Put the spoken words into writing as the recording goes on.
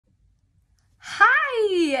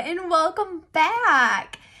and welcome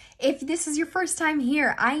back. If this is your first time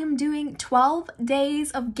here, I am doing 12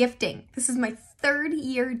 days of gifting. This is my third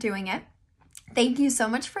year doing it. Thank you so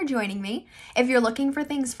much for joining me. If you're looking for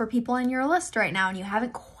things for people on your list right now and you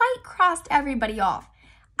haven't quite crossed everybody off,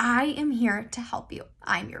 I am here to help you.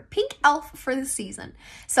 I'm your pink elf for the season.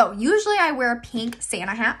 So usually I wear a pink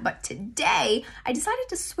Santa hat, but today I decided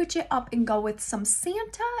to switch it up and go with some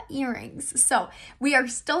Santa earrings. So we are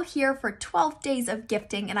still here for 12 days of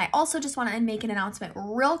gifting, and I also just want to make an announcement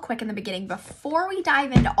real quick in the beginning before we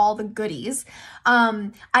dive into all the goodies. I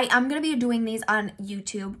am going to be doing these on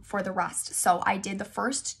YouTube for the rest. So I did the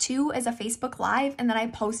first two as a Facebook Live, and then I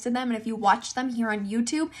posted them, and if you watch them here on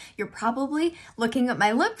YouTube, you're probably looking at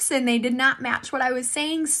my lips and they did not match what I was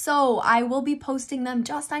saying, so I will be posting them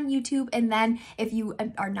just on YouTube, and then if you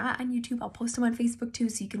are not on YouTube, I'll post them on Facebook too,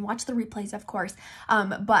 so you can watch the replays, of course.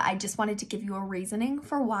 But I just wanted to give you a reasoning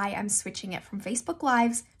for why I'm switching it from Facebook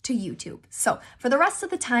Lives to YouTube. So for the rest of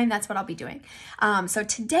the time, that's what I'll be doing. So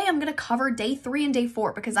today I'm going to cover day 3 and day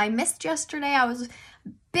 4 because I missed yesterday. I was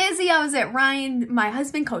busy. I was at Ryan, my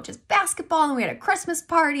husband coaches basketball, and we had a Christmas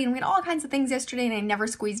party, and we had all kinds of things yesterday, and I never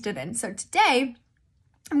squeezed it in. So today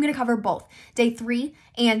I'm going to cover both day 3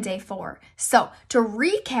 and day 4. So to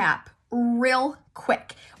recap real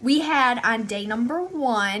quick, we had on day number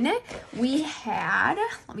 1, we had,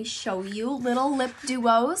 let me show you, little lip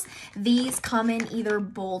duos. These come in either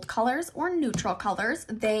bold colors or neutral colors.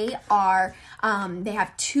 They are, they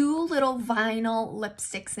have 2 little vinyl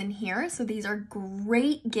lipsticks in here. So these are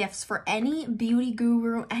great gifts for any beauty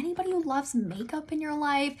guru, anybody who loves makeup in your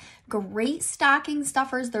life. Great stocking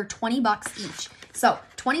stuffers. They're 20 bucks each. So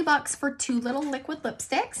 20 bucks for 2 little liquid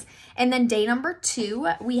lipsticks. And then day number 2,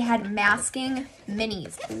 we had masking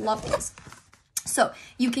minis. Love these. So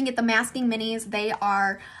you can get the masking minis. They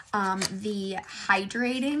are the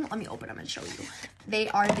hydrating. Let me open them and show you. They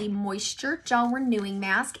are the moisture gel renewing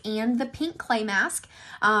mask and the pink clay mask.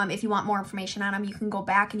 If you want more information on them, you can go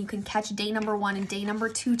back and you can catch day number 1 and day number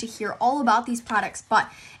 2 to hear all about these products. But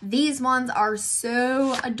these ones are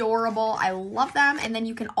so adorable. I love them. And then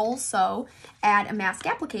you can also add a mask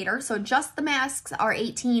applicator. So just the masks are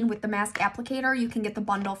 $18. With the mask applicator, you can get the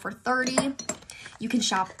bundle for $30. You can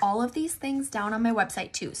shop all of these things down on my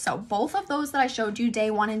website too. So both of those that I showed you,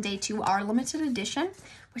 day 1 and day 2, are limited edition,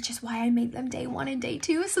 which is why I made them day 1 and day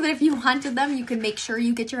 2, so that if you wanted them, you can make sure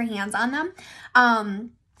you get your hands on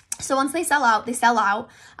them. So once they sell out, they sell out.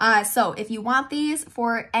 So if you want these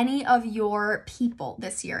for any of your people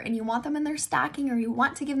this year and you want them in their stocking, or you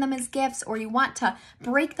want to give them as gifts, or you want to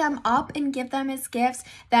break them up and give them as gifts,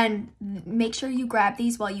 then make sure you grab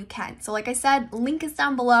these while you can. So like I said, link is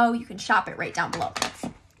down below. You can shop it right down below.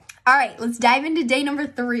 All right, let's dive into day number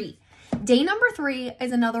 3. Day number 3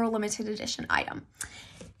 is another limited edition item.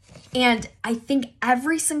 And I think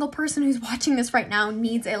every single person who's watching this right now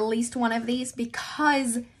needs at least one of these,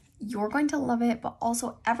 because you're going to love it, but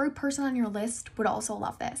also every person on your list would also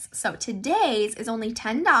love this. So today's is only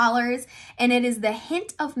 $10, and it is the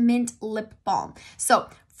Hint of Mint Lip Balm. So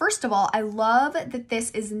first of all, I love that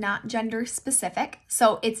this is not gender specific,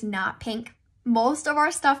 so it's not pink. Most of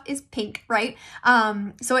our stuff is pink, right?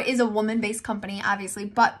 So it is a woman-based company, obviously,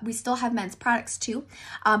 but we still have men's products too.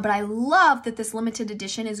 But I love that this limited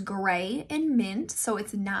edition is gray and mint, so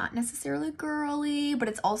it's not necessarily girly, but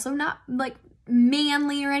it's also not like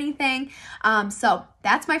manly or anything. So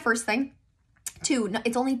that's my first thing. 2,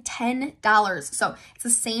 it's only $10. So it's the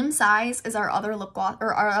same size as our other lip gloss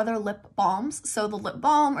or our other lip balms. So the lip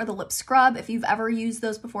balm or the lip scrub, if you've ever used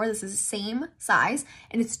those before, this is the same size,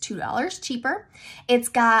 and it's $2 cheaper. It's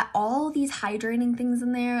got all these hydrating things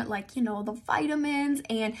in there, like, you know, the vitamins,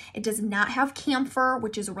 and it does not have camphor,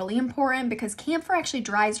 which is really important because camphor actually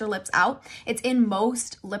dries your lips out. It's in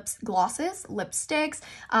most lip glosses, lipsticks,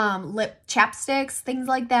 lip chapsticks, things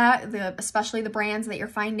like that, especially the brands that you're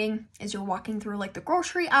finding as you're walking through like the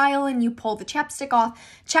grocery aisle and you pull the chapstick off.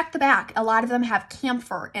 Check the back. A lot of them have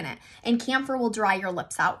camphor in it, and camphor will dry your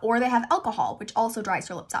lips out, or they have alcohol, which also dries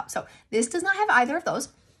your lips out. So this does not have either of those.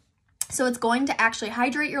 So it's going to actually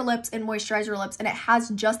hydrate your lips and moisturize your lips, and it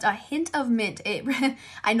has just a hint of mint.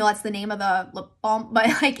 I know that's the name of the lip balm, but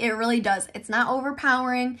like it really does. It's not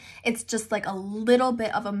overpowering. It's just like a little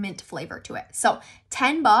bit of a mint flavor to it. So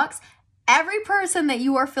 10 bucks. Every person that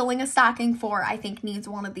you are filling a stocking for, I think, needs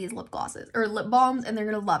one of these lip glosses or lip balms, and they're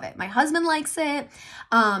going to love it. My husband likes it.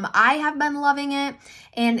 I have been loving it,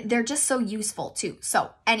 and they're just so useful too.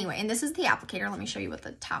 So anyway, and this is the applicator. Let me show you what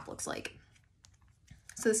the top looks like.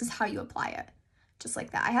 So this is how you apply it. Just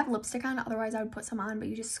like that. I have lipstick on, otherwise I would put some on, but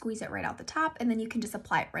you just squeeze it right out the top, and then you can just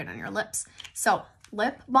apply it right on your lips. So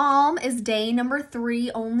lip balm is day number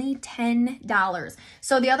 3, only $10.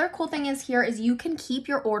 So the other cool thing is here is you can keep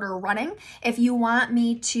your order running. If you want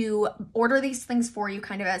me to order these things for you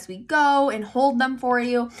kind of as we go and hold them for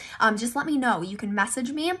you, just let me know. You can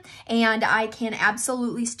message me and I can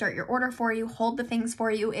absolutely start your order for you, hold the things for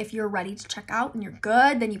you. If you're ready to check out and you're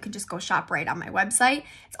good, then you can just go shop right on my website.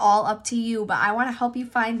 It's all up to you, but I want to help you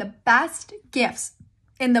find the best gifts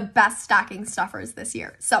and the best stocking stuffers this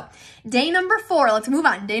year. So day number 4, let's move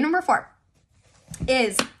on. Day number 4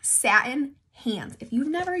 is Satin Hands. If you've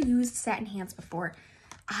never used Satin Hands before,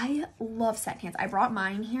 I love Satin Hands. I brought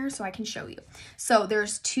mine here so I can show you. So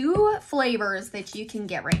there's 2 flavors that you can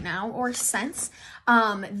get right now, or scents.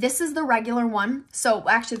 This is the regular one. So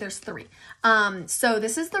actually there's 3. So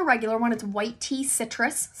this is the regular one. It's white tea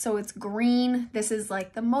citrus. So it's green. This is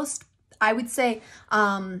like the most, I would say,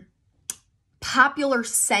 popular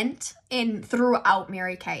scent throughout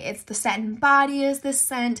Mary Kay. It's the Satin Body is this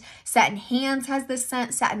scent, Satin Hands has this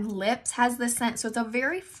scent, Satin Lips has this scent. So it's a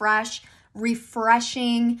very fresh,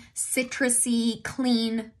 refreshing, citrusy,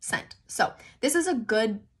 clean scent. So this is a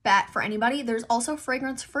good bet for anybody. There's also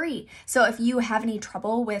fragrance free. So if you have any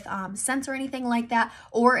trouble with scents or anything like that,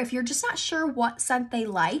 or if you're just not sure what scent they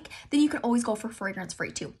like, then you can always go for fragrance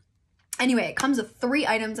free too. Anyway, it comes with 3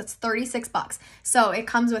 items. It's $36. So it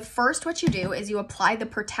comes with, first, what you do is you apply the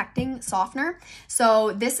protecting softener.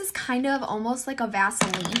 So this is kind of almost like a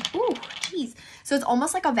Vaseline. Ooh, geez. So it's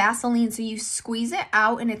almost like a Vaseline. So you squeeze it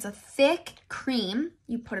out and it's a thick cream.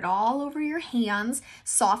 You put it all over your hands,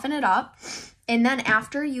 soften it up. And then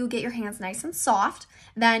after you get your hands nice and soft,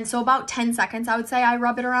 then so about 10 seconds, I would say I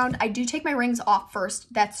rub it around. I do take my rings off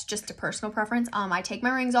first. That's just a personal preference. I take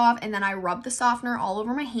my rings off and then I rub the softener all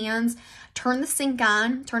over my hands, turn the sink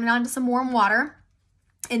on, turn it on to some warm water.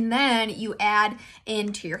 And then you add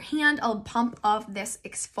into your hand a pump of this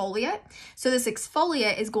exfoliate. So this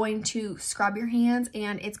exfoliate is going to scrub your hands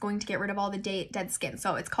and it's going to get rid of all the dead skin.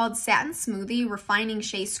 So it's called Satin Smoothie Refining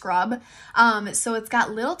Shea Scrub. So it's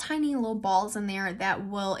got tiny little balls in there that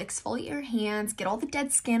will exfoliate your hands, get all the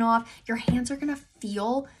dead skin off. Your hands are gonna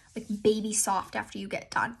feel like baby soft after you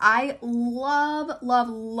get done. I love, love,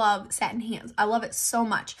 love Satin Hands. I love it so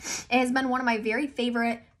much. It has been one of my very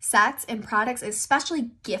favorite sets and products, especially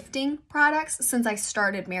gifting products, since I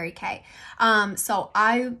started Mary Kay. So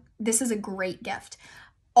this is a great gift.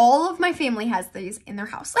 All of my family has these in their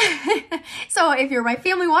house. So if you're my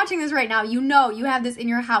family watching this right now, you know you have this in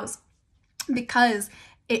your house because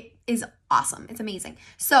it is awesome. It's amazing.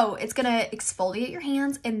 So it's going to exfoliate your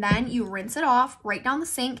hands and then you rinse it off right down the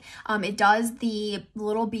sink. It does, the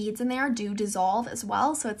little beads in there do dissolve as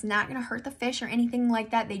well. So it's not going to hurt the fish or anything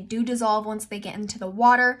like that. They do dissolve once they get into the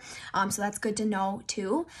water. So that's good to know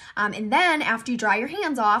too. And then after you dry your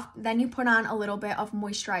hands off, then you put on a little bit of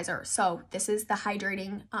moisturizer. So this is the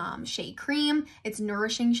hydrating shea cream. It's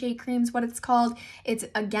nourishing shea cream is what it's called. It's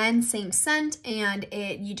again, same scent, and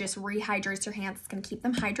you just rehydrates your hands. It's going to keep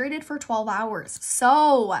them hydrated for 12 hours.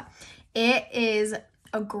 So it is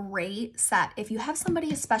a great set. If you have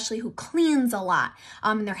somebody especially who cleans a lot,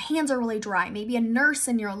 and their hands are really dry, maybe a nurse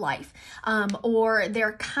in your life, or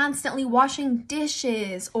they're constantly washing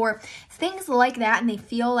dishes or things like that, and they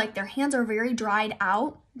feel like their hands are very dried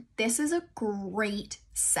out, this is a great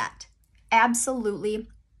set. Absolutely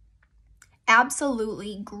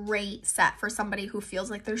great set for somebody who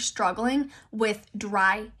feels like they're struggling with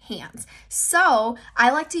dry hands. So I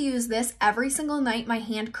like to use this every single night, my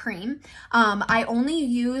hand cream. I only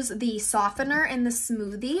use the softener and the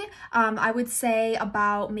smoothie. I would say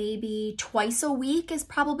about maybe twice a week is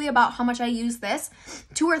probably about how much I use this.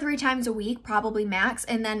 2 or 3 times a week, probably max.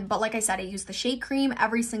 And then, but like I said, I use the shea cream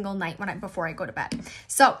every single night before I go to bed.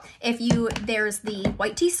 So there's the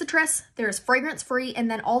white tea citrus, there's fragrance free,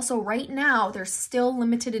 and then also right now, there's still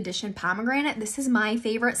limited edition pomegranate. This is my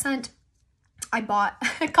favorite scent. I bought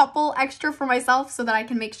a couple extra for myself so that I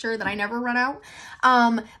can make sure that I never run out.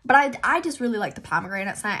 But I just really like the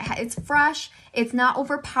pomegranate scent. It's fresh. It's not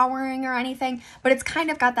overpowering or anything, but it's kind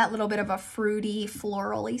of got that little bit of a fruity,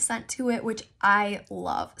 florally scent to it, which I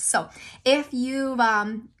love. So if you've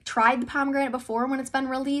tried the pomegranate before when it's been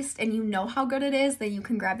released and you know how good it is, then you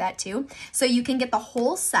can grab that too. So you can get the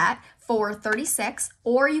whole set for $36,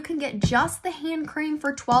 or you can get just the hand cream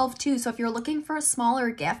for $12 too. So if you're looking for a smaller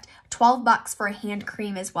gift, $12 for a hand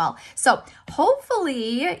cream as well. So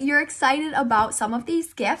hopefully you're excited about some of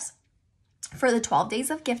these gifts. for the 12 days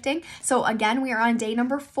of gifting. So again, we are on day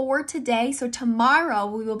number 4 today. So tomorrow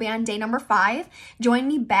we will be on day number 5. Join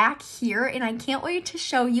me back here, and I can't wait to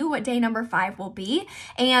show you what day number 5 will be.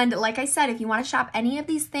 And like I said, if you want to shop any of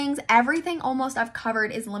these things, everything almost I've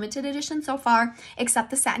covered is limited edition so far, except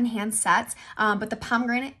the satin hand sets. But the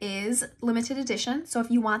pomegranate is limited edition. So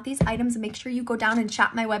if you want these items, make sure you go down and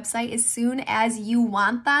shop my website as soon as you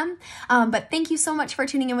want them. But thank you so much for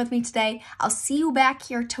tuning in with me today. I'll see you back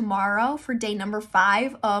here tomorrow for day number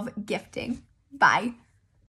 5 of gifting. Bye.